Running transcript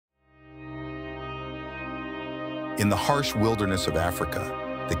In the harsh wilderness of Africa,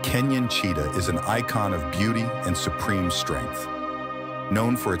 the Kenyan cheetah is an icon of beauty and supreme strength.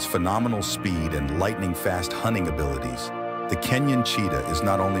 Known for its phenomenal speed and lightning-fast hunting abilities, the Kenyan cheetah is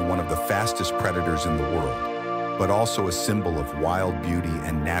not only one of the fastest predators in the world, but also a symbol of wild beauty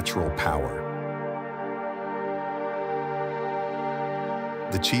and natural power.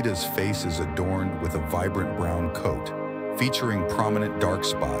 The cheetah's face is adorned with a vibrant brown coat, featuring prominent dark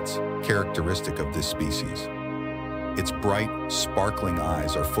spots, characteristic of this species. Its bright, sparkling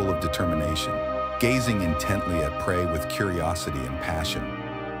eyes are full of determination, gazing intently at prey with curiosity and passion.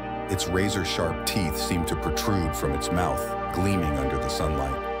 Its razor-sharp teeth seem to protrude from its mouth, gleaming under the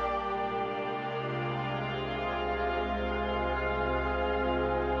sunlight.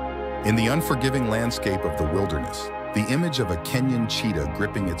 In the unforgiving landscape of the wilderness, the image of a Kenyan cheetah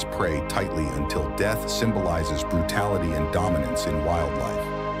gripping its prey tightly until death symbolizes brutality and dominance in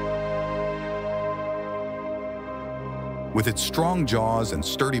wildlife. With its strong jaws and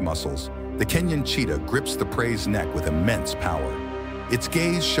sturdy muscles, the Kenyan cheetah grips the prey's neck with immense power. Its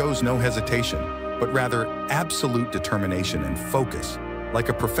gaze shows no hesitation, but rather absolute determination and focus, like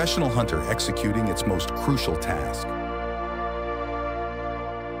a professional hunter executing its most crucial task.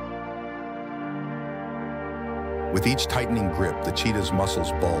 With each tightening grip, the cheetah's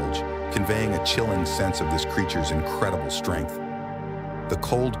muscles bulge, conveying a chilling sense of this creature's incredible strength. The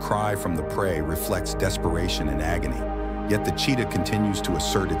cold cry from the prey reflects desperation and agony, yet the cheetah continues to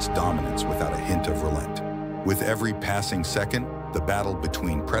assert its dominance without a hint of relent. With every passing second, the battle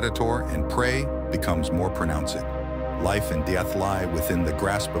between predator and prey becomes more pronounced. Life and death lie within the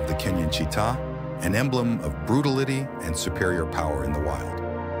grasp of the Kenyan cheetah, an emblem of brutality and superior power in the wild.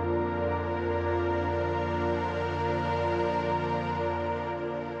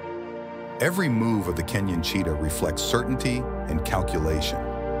 Every move of the Kenyan cheetah reflects certainty and calculation.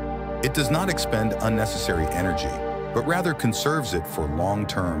 It does not expend unnecessary energy, but rather conserves it for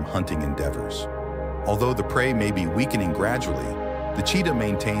long-term hunting endeavors. Although the prey may be weakening gradually, the cheetah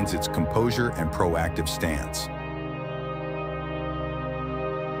maintains its composure and proactive stance.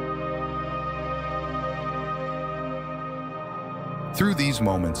 Through these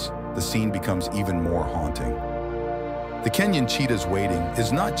moments, the scene becomes even more haunting. The Kenyan cheetah's waiting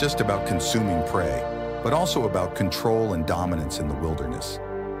is not just about consuming prey, but also about control and dominance in the wilderness.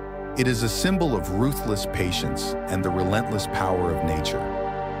 It is a symbol of ruthless patience and the relentless power of nature.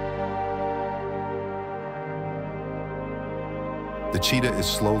 The cheetah is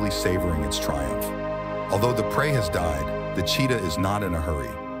slowly savoring its triumph. Although the prey has died, the cheetah is not in a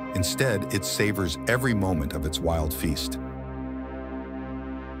hurry. Instead, it savors every moment of its wild feast.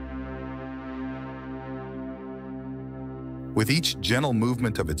 With each gentle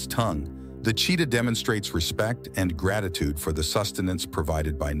movement of its tongue, the cheetah demonstrates respect and gratitude for the sustenance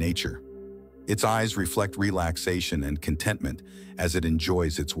provided by nature. Its eyes reflect relaxation and contentment as it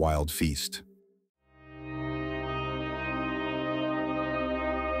enjoys its wild feast.